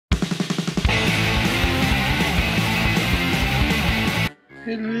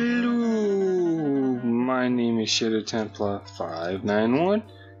Hello, my name is Shadow Templar 591,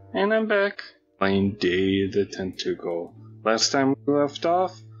 and I'm back playing Day of the Tentacle. Last time we left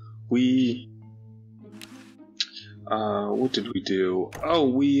off, what did we do? Oh,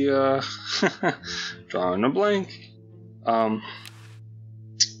 we, drawing a blank.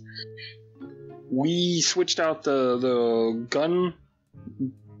 We switched out the gun,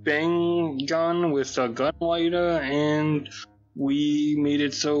 bang gun with a gun lighter, and we made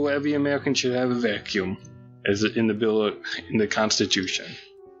it so every American should have a vacuum, as in the bill in the Constitution.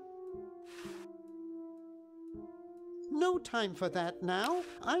 No time for that now.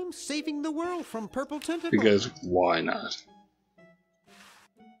 I'm saving the world from purple tentacles. Because why not?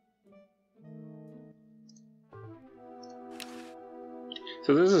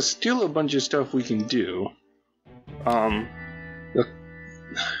 So there's still a bunch of stuff we can do. Look.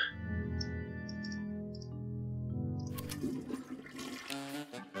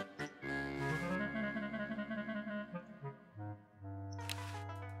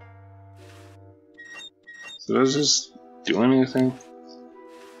 So does this do anything?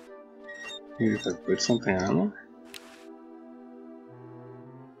 Maybe if I put something on there?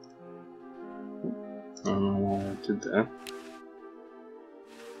 I don't know why I did that.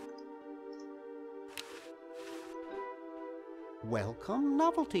 Welcome,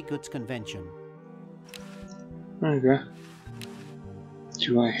 Novelty Goods Convention. Okay.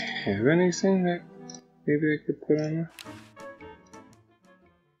 Do I have anything that maybe I could put on there?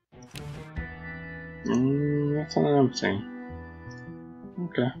 Nothing I'm seeing.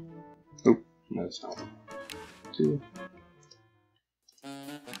 Okay. Oop, that's not. Two.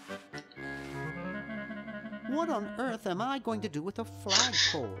 What on earth am I going to do with a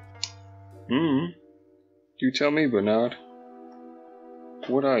flagpole? You tell me, Bernard.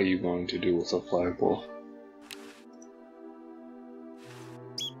 What are you going to do with a flagpole?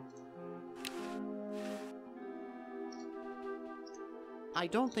 I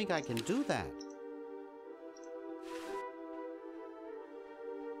don't think I can do that.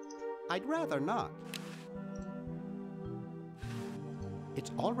 I'd rather not.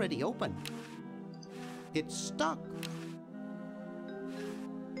 It's already open. It's stuck.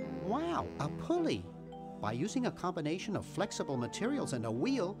 Wow, a pulley. By using a combination of flexible materials and a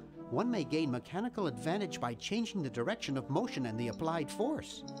wheel, one may gain mechanical advantage by changing the direction of motion and the applied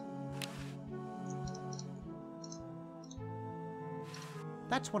force.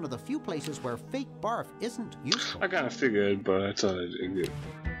 That's one of the few places where fake barf isn't useful. I kind of figured, but I thought I'd do it.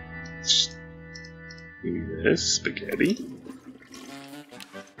 Maybe this spaghetti?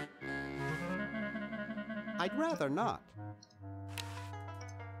 I'd rather not.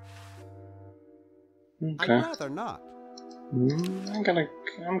 Okay. I'd rather not.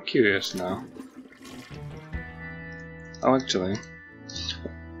 I'm curious now. Oh, actually,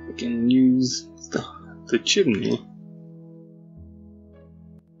 I can use the chimney.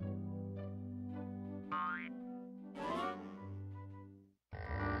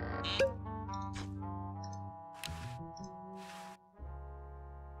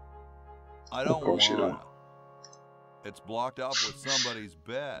 I don't Of course you don't. It's blocked up with somebody's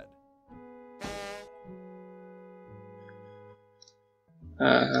bed.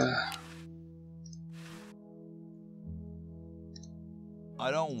 I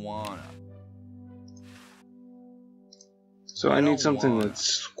don't wanna. So I need something that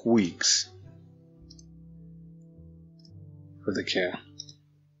squeaks for the cat.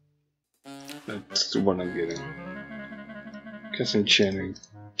 That's what I'm getting. Guess enchanting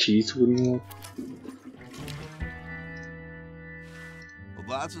teeth wouldn't work.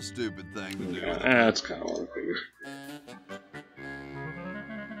 Well, that's a stupid thing to do. Yeah, that's kind of what I figured.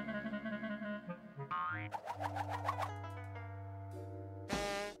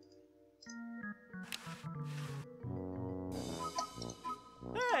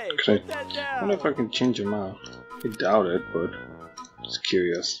 I wonder if I can change them out. I doubt it, but just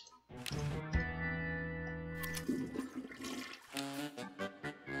curious.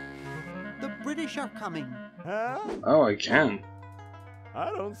 The British are coming. Huh? Oh, I can. I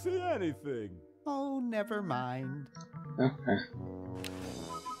don't see anything. Oh, never mind. Okay.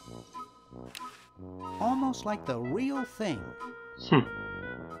 Almost like the real thing.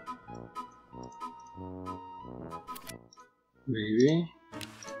 Maybe.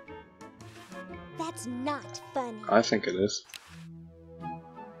 That's not funny. I think it is.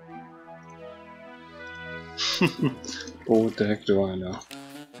 But what the heck do I know?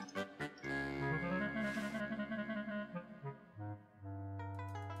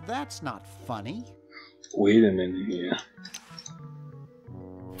 That's not funny. Wait a minute here.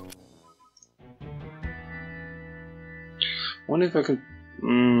 Wonder if I can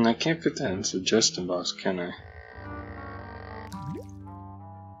I can't fit that in suggestion box, can I?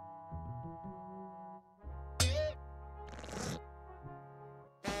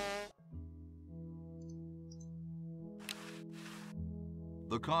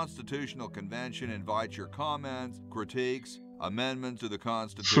 The Constitutional Convention invites your comments, critiques, amendments to the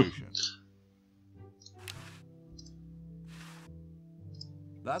Constitution.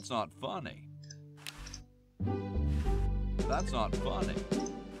 That's not funny. That's not funny.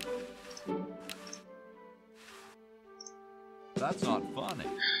 That's not funny.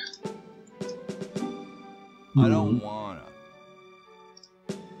 I don't wanna.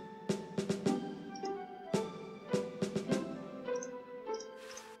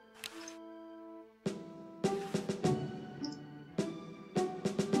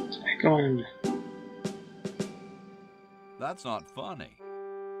 Come on. That's not funny.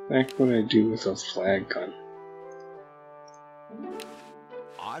 Like what I do with a flag gun.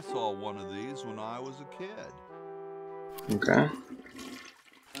 I saw one of these when I was a kid. Okay.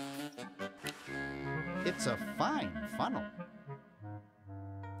 It's a fine funnel.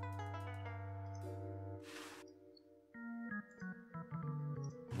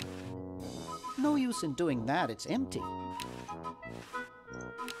 No use in doing that, it's empty.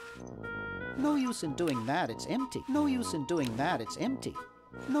 No use in doing that, it's empty. No use in doing that, it's empty.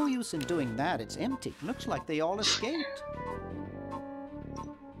 No use in doing that, it's empty. Looks like they all escaped.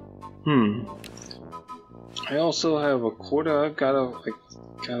 I also have a quarter I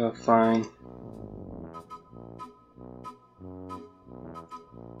gotta find.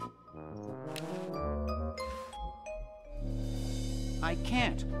 I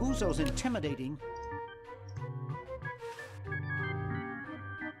can't. Uzo's intimidating.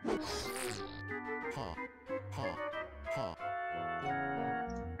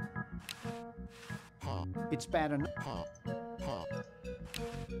 It's bad enough.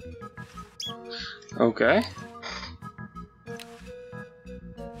 Okay.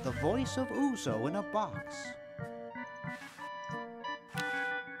 The voice of Uzo in a box.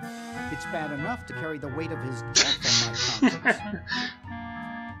 It's bad enough to carry the weight of his death on my conscience.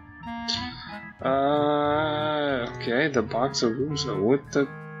 Okay, the box of Uzo with the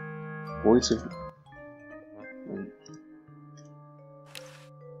voice of...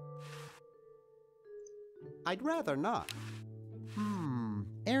 I'd rather not.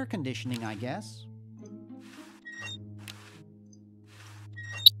 Air conditioning, I guess.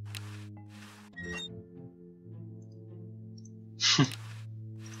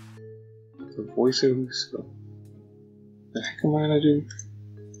 The voice of Uzo. The heck am I gonna do?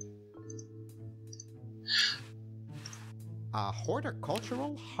 A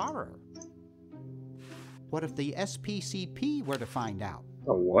horticultural horror. What if the SPCP were to find out?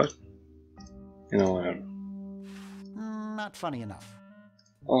 A what? You know what? Not funny enough.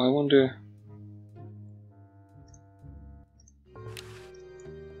 Oh, I wonder.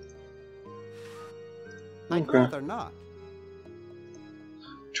 I'd rather not.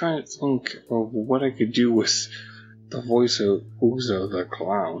 Trying to think of what I could do with the voice of Uzo the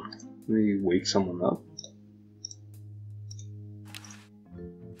clown. Maybe wake someone up.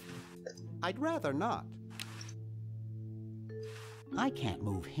 I'd rather not. I can't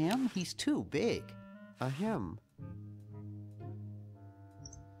move him. He's too big. A him.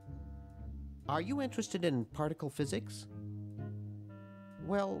 Are you interested in particle physics?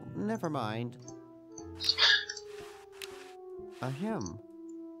 Well, never mind. A him.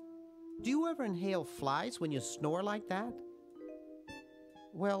 Do you ever inhale flies when you snore like that?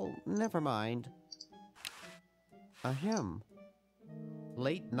 Well, never mind. A him.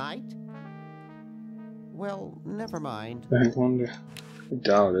 Late night? Well, never mind. I wonder. I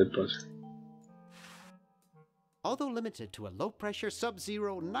doubt it, but... Although limited to a low-pressure,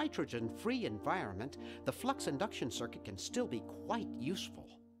 sub-zero, nitrogen-free environment, the flux induction circuit can still be quite useful.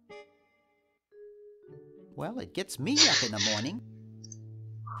 Well, it gets me up in the morning.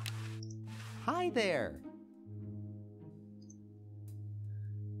 Hi there.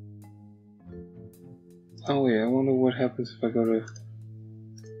 Oh yeah, I wonder what happens if I go to...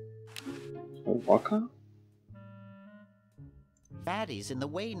 a walk-on? Fatty's in the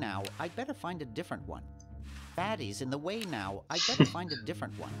way now. I'd better find a different one. Fatty's in the way now. I'd better find a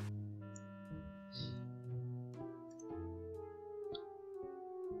different one.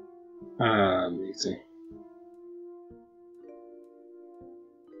 Amazing.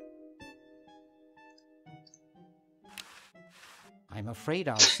 I'm afraid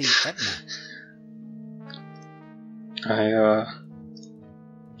I'll see Edna. I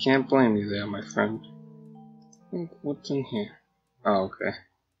can't blame you there, my friend. I think what's in here? Oh, okay.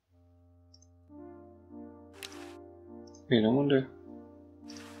 Wait, I wonder.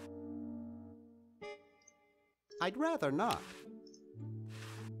 I'd rather not.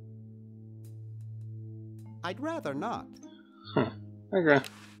 I'd rather not. Huh. Okay.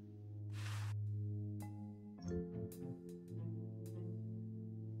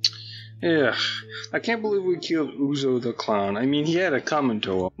 Yeah, I can't believe we killed Uzo the Clown. I mean, he had a comment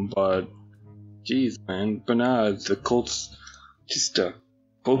to him, but jeez, man, Bernard, the cult's just a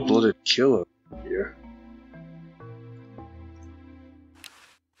cold-blooded killer here.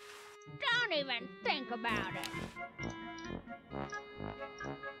 Don't even think about it.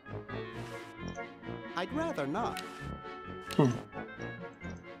 I'd rather not.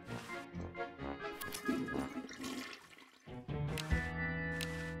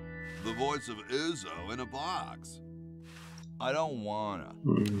 The voice of Uzo in a box. I don't wanna.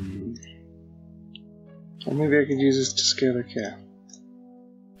 Or maybe I could use this to scare the cat.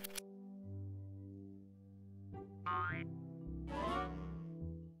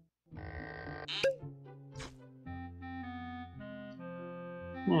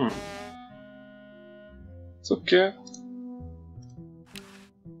 What's up, cat?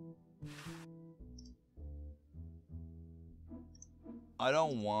 I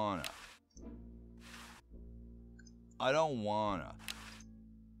don't wanna. I don't wanna.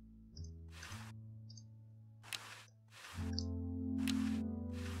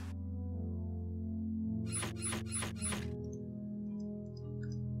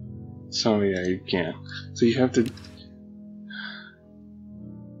 So yeah, you can't. So you have to.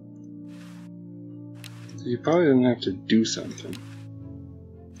 So you probably didn't have to do something.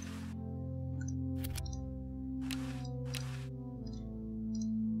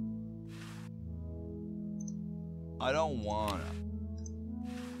 I don't wanna.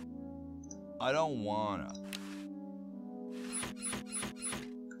 I don't wanna.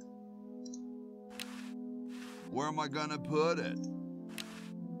 Where am I gonna put it?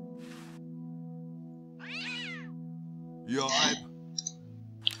 Yipe.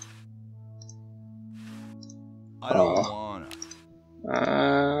 I don't wanna.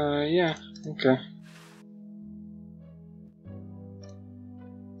 Yeah, okay.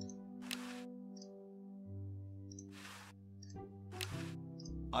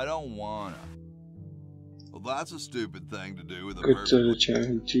 I don't wanna. Well, that's a stupid thing to do with a Good to the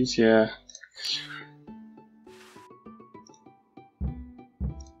challenges, yeah.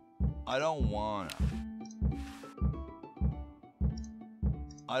 I don't wanna.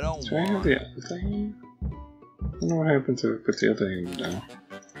 I don't Do I have the other thing? I don't know what happens if I put the other thing down.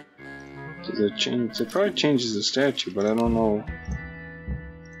 Does it change? It probably changes the statue, but I don't know.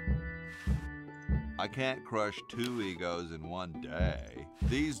 I can't crush 2 egos in one day.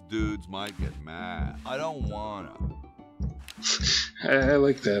 These dudes might get mad. I don't wanna. I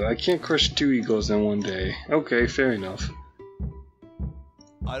like that. I can't crush 2 egos in one day. Okay, fair enough.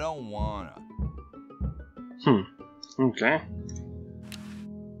 I don't wanna. Okay.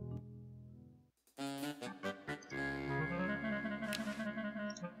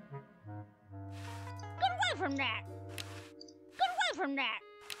 Get away from that! Get away from that!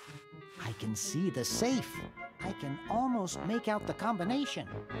 I can see the safe. I can almost make out the combination.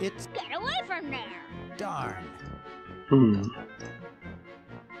 It's Get away from there! darn.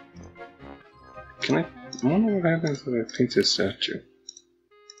 Can I wonder what happens if I paint this statue?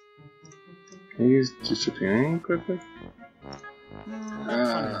 Can I use disappearing quickly?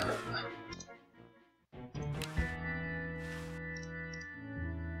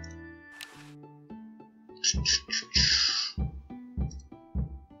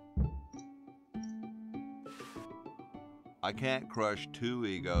 I can't crush 2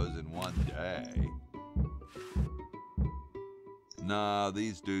 egos in one day. Nah,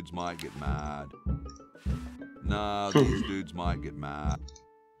 these dudes might get mad. Nah, these dudes might get mad.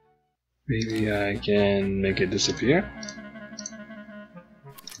 Maybe I can make it disappear?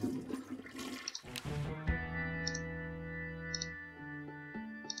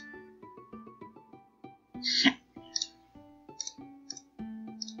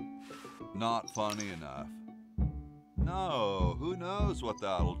 Not funny enough. No, who knows what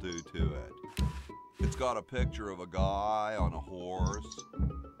that'll do to it? It's got a picture of a guy on a horse.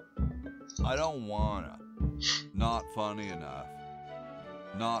 I don't wanna. Not funny enough.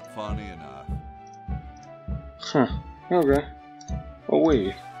 Not funny enough. Huh. Okay. Oh,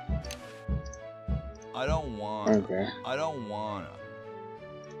 wait. I don't wanna. Okay. I don't wanna.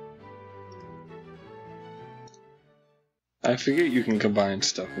 I forget you can combine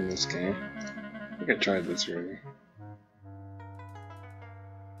stuff in this game. I think I tried this already.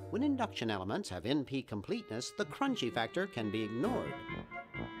 When induction elements have NP completeness, the crunchy factor can be ignored.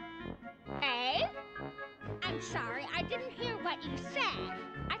 Eh? I'm sorry, I didn't hear what you said.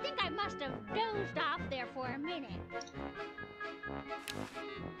 I think I must have dozed off there for a minute.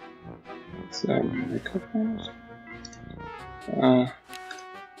 Is that microphone?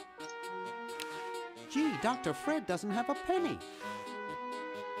 Gee, Dr. Fred doesn't have a penny.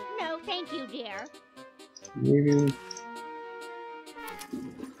 No, thank you, dear. Maybe.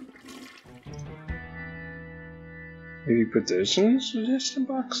 Maybe put this in the suggestion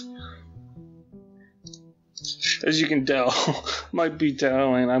box? As you can tell, might be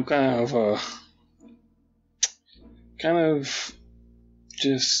telling, I'm kind of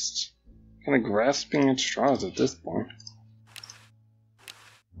grasping at straws at this point.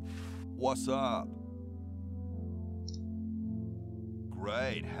 What's up?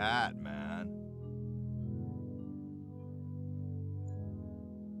 Great hat, man.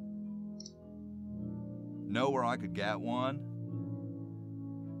 Know where I could get one?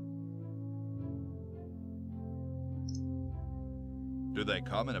 Do they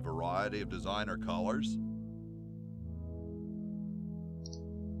come in a variety of designer colors?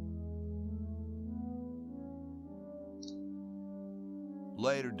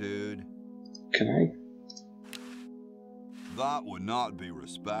 Later, dude. Can I? That would not be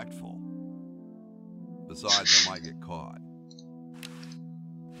respectful. Besides, I might get caught.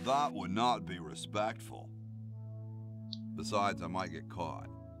 That would not be respectful. Besides, I might get caught.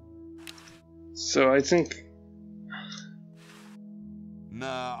 So I think.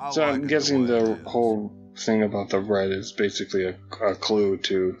 Nah, So like I'm it guessing the way the it is. whole thing about the red is basically a clue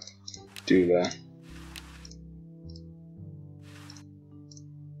to do that.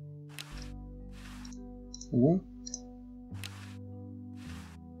 Hmm?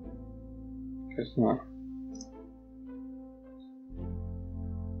 Guess not.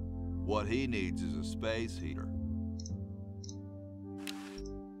 What he needs is a space heater.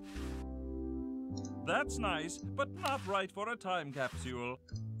 That's nice, but not right for a time capsule.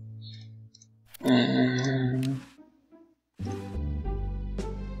 I'm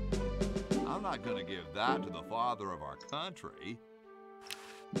not gonna give that to the father of our country.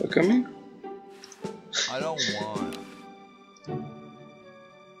 Look at me. I don't want it.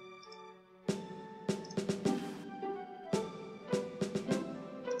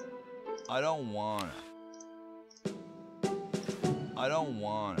 I don't want it. I don't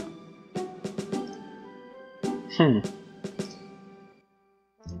want it. How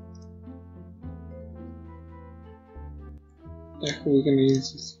are we gonna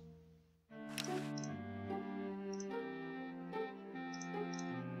use this?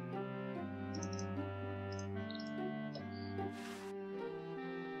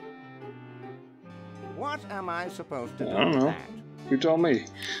 What am I supposed to do I don't with know. that? You told me.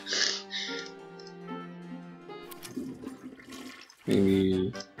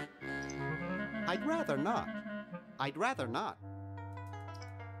 Maybe. I'd rather not. I'd rather not.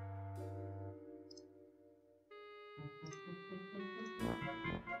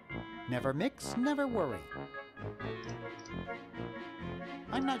 Never mix, never worry.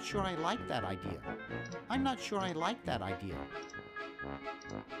 I'm not sure I like that idea. I'm not sure I like that idea.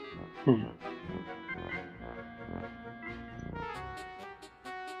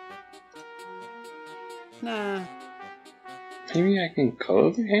 Nah. Maybe I can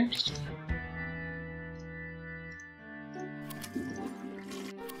color the hamster?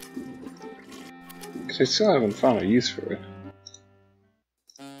 Because I still haven't found a use for it.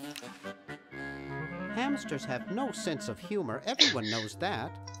 Hamsters have no sense of humor. Everyone knows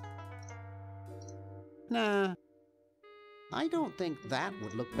that. Nah. I don't think that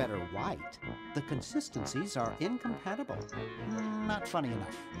would look better white. The consistencies are incompatible. Not funny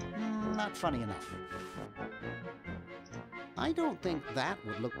enough. Not funny enough. I don't think that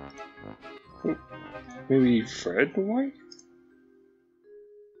would look... Maybe Fred white?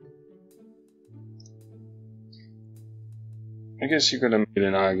 I guess you could have made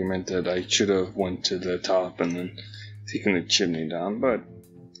an argument that I should have went to the top and then taken the chimney down, but...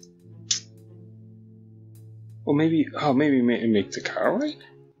 Well, maybe... Oh, maybe make the car white?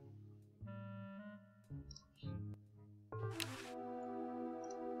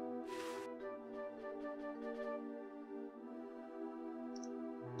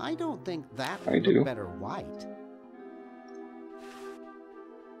 I don't think that I would do. look better white.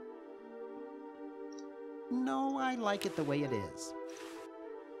 No, I like it the way it is.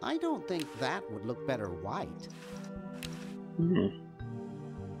 I don't think that would look better white.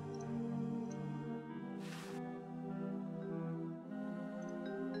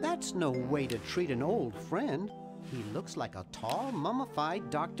 That's no way to treat an old friend. He looks like a tall, mummified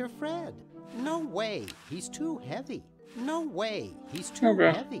Dr. Fred. No way, he's too heavy. No way, he's too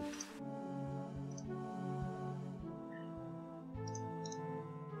Okay. heavy.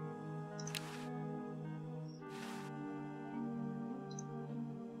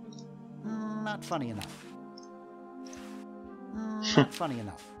 Not funny enough. Not funny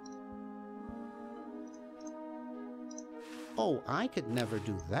enough. Oh, I could never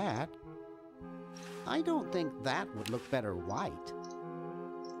do that. I don't think that would look better white.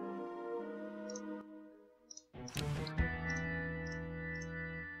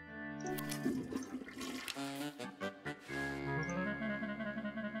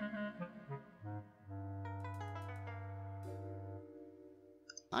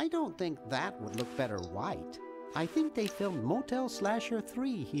 I don't think that would look better white. I think they filmed Motel Slasher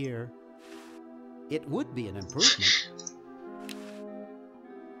 3 here. It would be an improvement.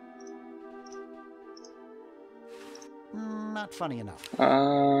 Not funny enough.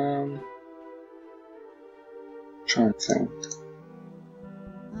 Trying to think.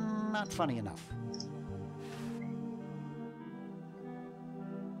 Not funny enough.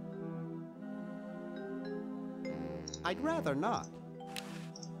 I'd rather not.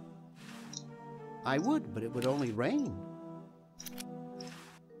 I would, but it would only rain.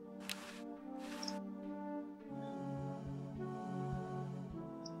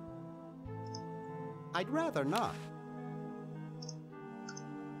 I'd rather not.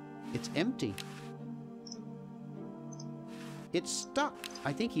 It's empty. It's stuck.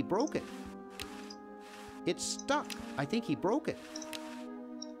 I think he broke it. It's stuck. I think he broke it.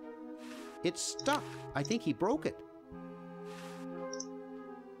 It's stuck. I think he broke it.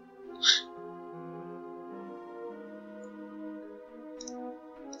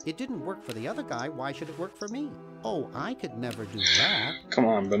 It didn't work for the other guy. Why should it work for me? Oh, I could never do that. Come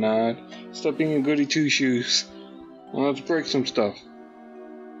on, Bernard. Stop being a goody two-shoes. Let's break some stuff.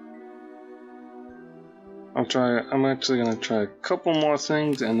 I'm actually gonna try a couple more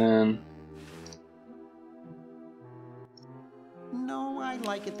things and then... No, I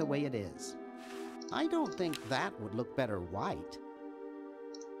like it the way it is. I don't think that would look better white.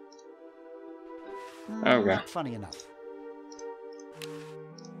 Okay. Not funny enough.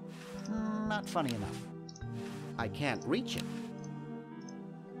 Not funny enough. I can't reach it.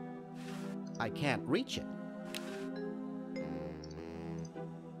 I can't reach it.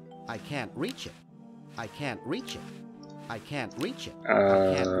 I can't reach it. I can't reach it. I can't reach it.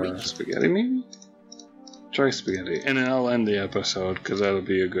 I can't reach it. Spaghetti maybe? Try spaghetti. And then I'll end the episode because that'll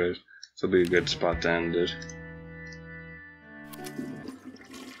be a good spot to end it.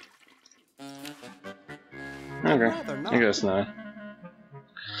 Okay, I guess not.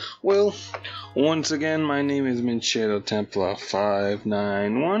 Well, once again, my name is Minchato Templar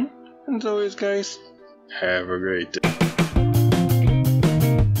 591, and as always, guys, have a great day.